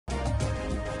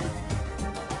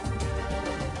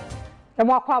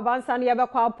Emo akwa abansa ne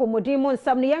yebekwa apomodi mu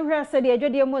nsam ne yenhwe se de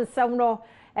adwede mu nsam no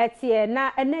etie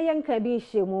na ene yenka bi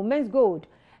nhwemu Men's Gold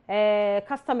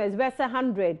customers verse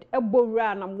 100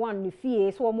 ebowura na one ne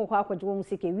fie so wo kwa akwaje wo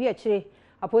musike wi akire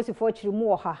aposifo akire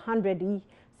mu ha 100 yi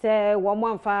se wo mo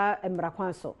amfa emra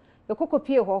kwanso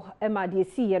ekokopie ho ema de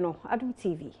esiye no Adom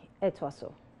TV eto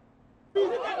so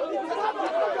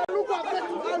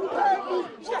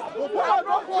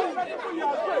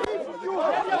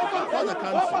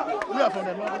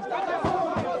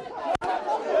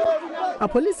A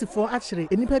police for actually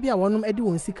enipa bi a wonum edi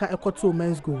won sika ekoto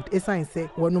Men's Gold esan se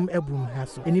wonum ebum ha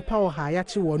so enipa o ha ya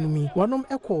che wonum yi wonum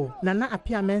eko na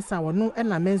apia mensa wonum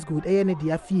na Men's Gold eye ne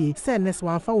dia fie se nes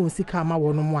wanfa won sika ma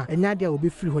wonum a enya dia obi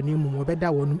firi ho ne mum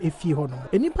obeda wonum efie ho no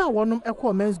enipa wonum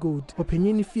eko Men's Gold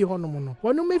opanyin ni fie ho no no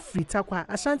wonum efiri takwa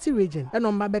Ashanti region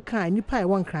enom ba beka enipa e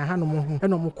won kran ha no ho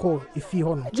enom ko efie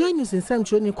ho no join news nsam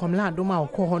chro ni komla Adom a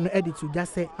ko ho no edit to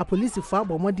just say a police for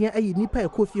abomodin ayi nipa e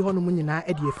ko fie ho no mu nyina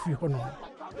edi efiri ho no.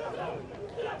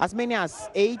 As many as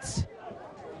 8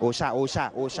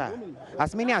 Osha.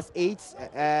 As many as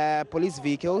 8 police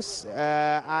vehicles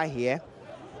are here.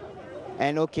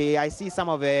 And okay, I see some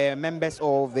of the members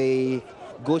of the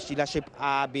ghost dealership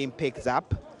are being picked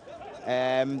up.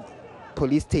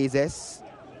 Police tasers.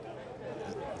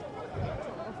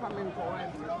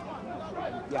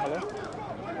 Yeah, hello?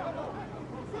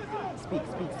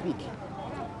 Speak.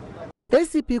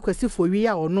 ACP kwesi for wi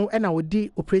a ono na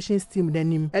wodi operations team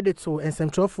nanim edito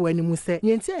ensemtrofo animu se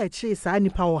yenti a chire saa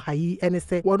nipa wo hayi ene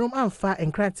se wonom amfa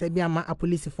enkranta bi ama a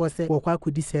police force wo kwa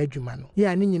kodi sa adwuma no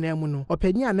ya ne nyina mu no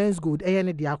opani a Men's Gold eye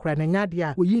ne de akora na nya de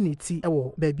a woyi ne ti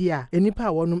ewo baabi a enipa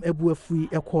a wonom ebu afui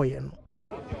ekoye no.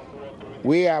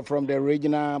 We are from the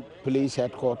regional police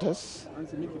headquarters,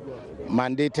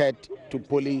 mandated to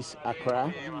police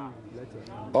Accra.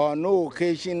 On no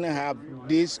occasion have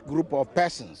this group of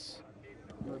persons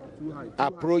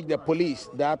approach the police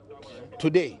that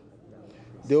today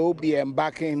they will be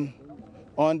embarking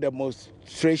on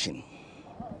demonstration.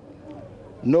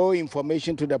 No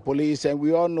information to the police, and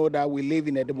we all know that we live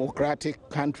in a democratic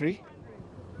country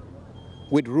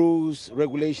with rules,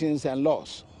 regulations, and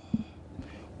laws.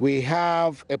 We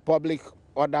have a Public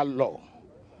Order Law,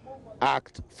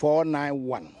 Act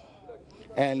 491,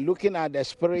 and looking at the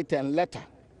spirit and letter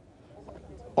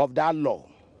of that law,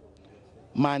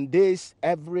 mandates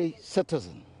every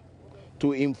citizen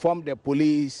to inform the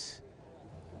police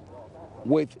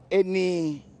with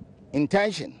any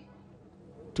intention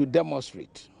to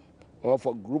demonstrate or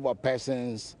for a group of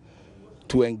persons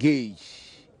to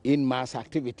engage in mass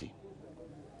activity.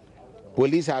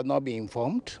 Police has not been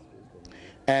informed,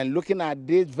 and looking at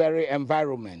this very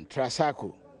environment,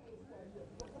 Trasaco,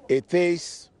 it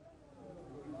is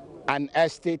an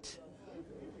estate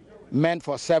meant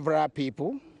for several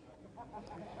people.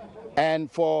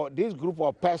 And for this group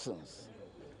of persons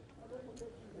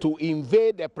to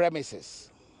invade the premises,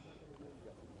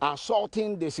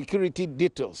 assaulting the security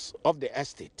details of the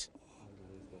estate,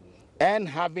 and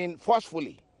having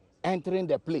forcefully entering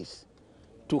the place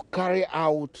to carry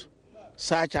out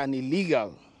such an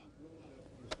illegal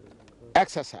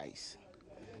exercise,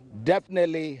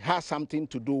 definitely has something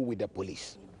to do with the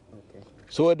police. Okay.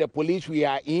 So the police we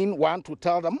are in want to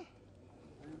tell them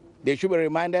they should be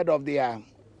reminded of their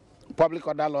Public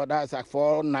Order Law, that's Act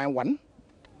 491.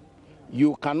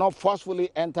 You cannot forcefully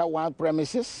enter one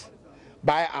premises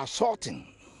by assaulting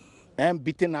and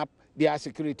beating up their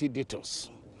security details.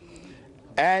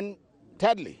 And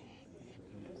thirdly,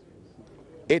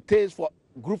 it is for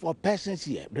a group of persons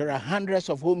here, there are hundreds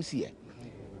of homes here,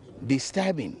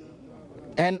 disturbing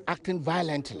and acting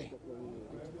violently,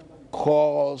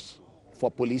 calls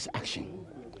for police action.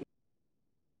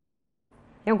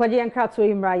 Yankwaji yankatu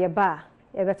imra yaba.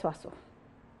 Evetwaso.